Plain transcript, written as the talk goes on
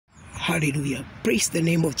Hallelujah. Praise the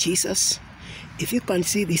name of Jesus. If you can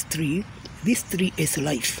see this tree is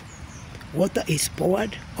life. Water is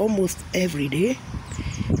poured almost every day.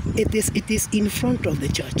 It is in front of the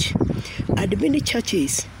church. At many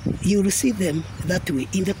churches, you will see them that way.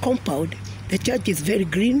 In the compound, the church is very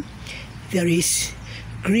green. There is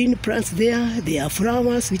green plants there. There are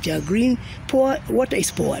flowers which are green. Water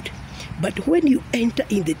is poured. But when you enter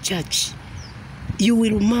in the church, you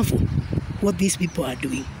will marvel what these people are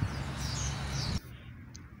doing.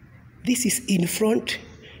 This is in front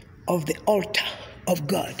of the altar of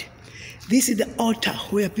God. This is the altar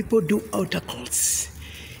where people do altar calls.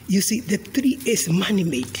 You see, the tree is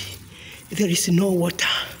man-made. There is no water.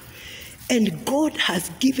 And God has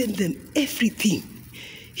given them everything.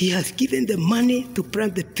 He has given them money to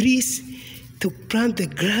plant the trees, to plant the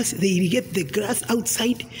grass. They irrigate the grass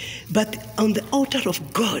outside. But on the altar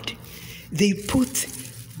of God, they put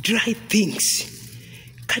dry things.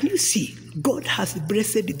 Can you see? God has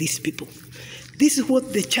blessed these people. This is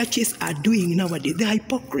what the churches are doing nowadays. The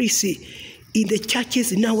hypocrisy in the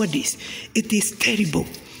churches nowadays, it is terrible.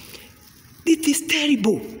 It is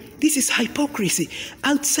terrible. This is hypocrisy.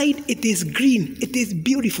 Outside it is green, it is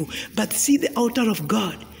beautiful. But see the altar of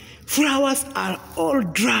God. Flowers are all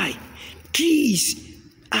dry. Trees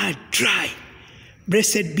are dry.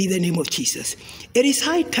 Blessed be the name of Jesus. It is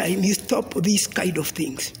high time you stop these kind of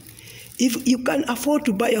things. If you can afford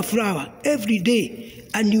to buy a flower every day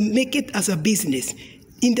and you make it as a business,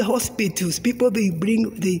 in the hospitals, people they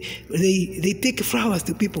take flowers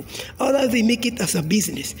to people. Others they make it as a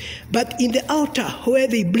business. But in the altar where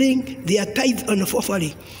they bring their tithe and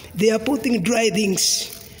offering, they are putting dry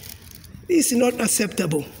things. This is not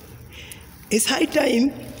acceptable. It's high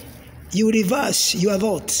time you reverse your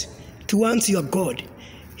thoughts towards your God.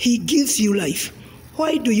 He gives you life.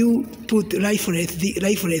 Why do you put lifeless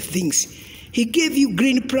things? He gave you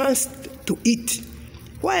green plants to eat.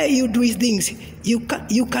 Why are you doing things? You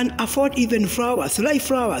can afford even flowers, live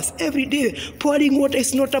flowers, every day. Pouring water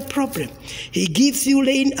is not a problem. He gives you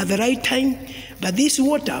rain at the right time. But this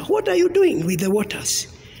water, what are you doing with the waters?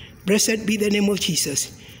 Blessed be the name of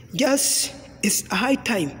Jesus. Just it's a high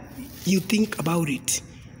time you think about it.